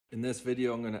In this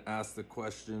video, I'm going to ask the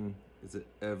question, is it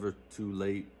ever too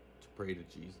late to pray to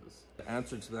Jesus? The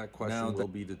answer to that question will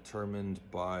be determined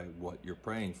by what you're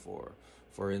praying for.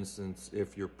 For instance,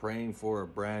 if you're praying for a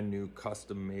brand new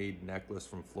custom-made necklace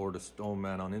from Florida Stone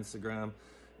Man on Instagram,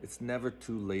 it's never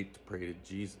too late to pray to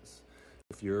Jesus.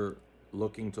 If you're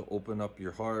looking to open up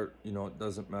your heart, it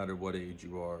doesn't matter what age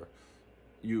you are,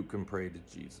 you can pray to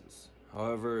Jesus.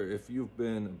 However, if you've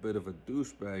been a bit of a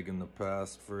douchebag in the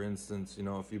past, for instance,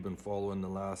 if you've been following the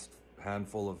last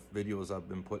handful of videos I've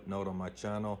been putting out on my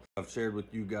channel, I've shared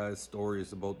with you guys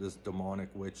stories about this demonic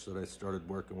witch that I started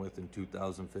working with in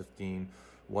 2015,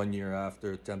 1 year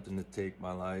after attempting to take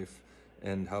my life,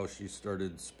 and how she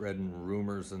started spreading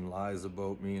rumors and lies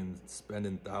about me and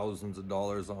spending thousands of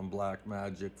dollars on black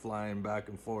magic, flying back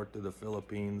and forth to the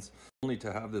Philippines, only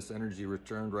to have this energy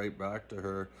returned right back to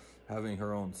her, having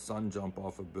her own son jump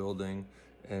off a building,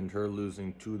 and her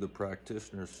losing two of the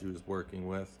practitioners she was working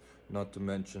with. Not to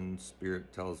mention,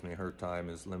 Spirit tells me her time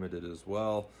is limited as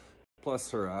well.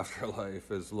 Plus her afterlife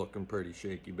is looking pretty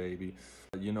shaky, baby.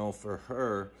 For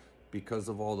her, because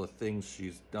of all the things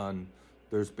she's done,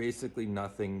 there's basically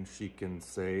nothing she can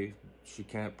say. She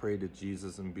can't pray to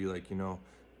Jesus and be like,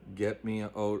 get me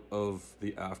out of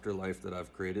the afterlife that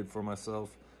I've created for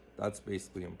myself. That's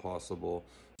basically impossible.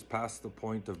 It's past the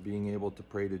point of being able to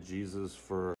pray to Jesus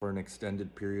for an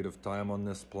extended period of time on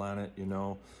this planet.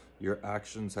 Your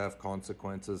actions have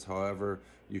consequences. However,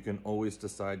 you can always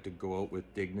decide to go out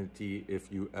with dignity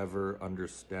if you ever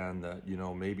understand that,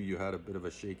 maybe you had a bit of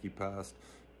a shaky past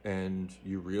and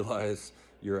you realize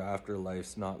your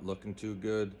afterlife's not looking too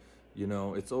good.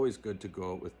 It's always good to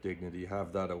go out with dignity,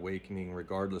 have that awakening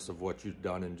regardless of what you've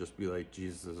done, and just be like,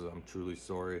 Jesus, I'm truly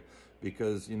sorry.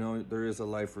 Because, there is a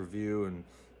life review, and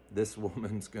this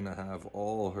woman's gonna have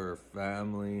all her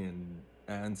family and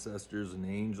ancestors and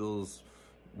angels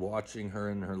watching her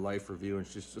in her life review, and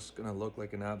she's just gonna look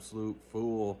like an absolute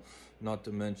fool. Not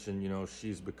to mention,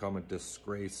 she's become a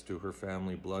disgrace to her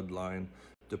family bloodline.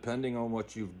 Depending on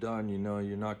what you've done,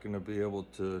 you're not going to be able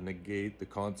to negate the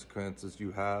consequences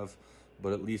you have,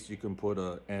 but at least you can put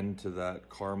an end to that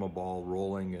karma ball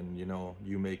rolling and,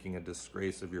 you making a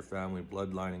disgrace of your family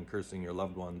bloodline and cursing your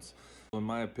loved ones. In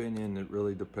my opinion, it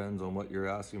really depends on what you're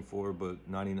asking for,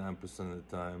 but 99% of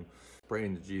the time,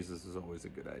 praying to Jesus is always a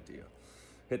good idea.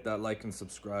 Hit that like and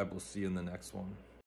subscribe. We'll see you in the next one.